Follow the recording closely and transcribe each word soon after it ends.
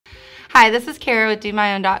Hi, this is Kara with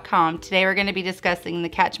DoMyOwn.com. Today we're going to be discussing the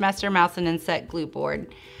Catchmaster Mouse and Insect Glue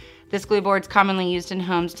Board. This glue board is commonly used in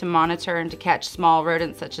homes to monitor and to catch small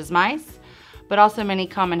rodents such as mice, but also many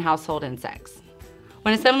common household insects.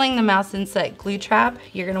 When assembling the mouse insect glue trap,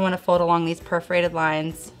 you're going to want to fold along these perforated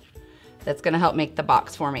lines. That's going to help make the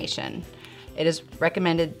box formation. It is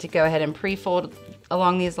recommended to go ahead and pre-fold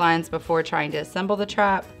along these lines before trying to assemble the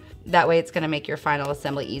trap. That way it's going to make your final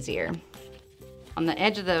assembly easier. On the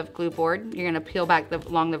edge of the glue board, you're going to peel back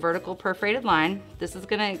along the vertical perforated line. This is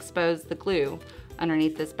going to expose the glue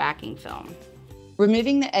underneath this backing film.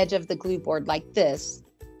 Removing the edge of the glue board like this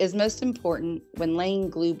is most important when laying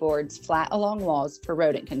glue boards flat along walls for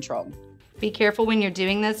rodent control. Be careful when you're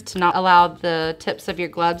doing this to not allow the tips of your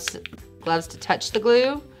gloves to touch the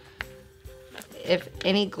glue. If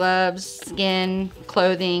any gloves, skin,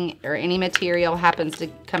 clothing, or any material happens to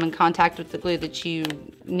come in contact with the glue that you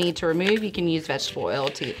need to remove, you can use vegetable oil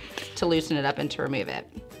to loosen it up and to remove it.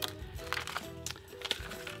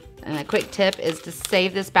 And a quick tip is to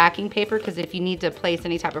save this backing paper, because if you need to place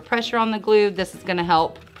any type of pressure on the glue, this is going to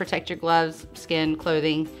help protect your gloves, skin,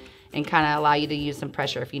 clothing, and kind of allow you to use some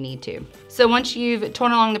pressure if you need to. So once you've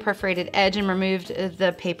torn along the perforated edge and removed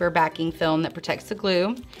the paper backing film that protects the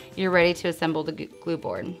glue, you're ready to assemble the glue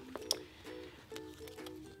board.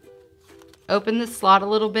 Open the slot a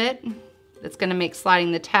little bit. That's going to make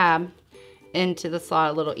sliding the tab into the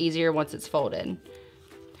slot a little easier once it's folded.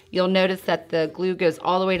 You'll notice that the glue goes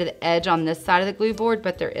all the way to the edge on this side of the glue board,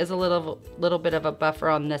 but there is a little bit of a buffer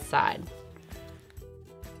on this side.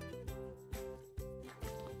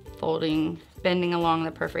 Folding, bending along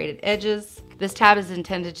the perforated edges. This tab is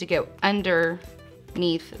intended to go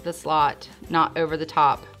underneath the slot, not over the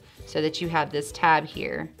top, so that you have this tab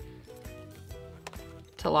here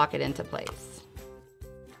to lock it into place.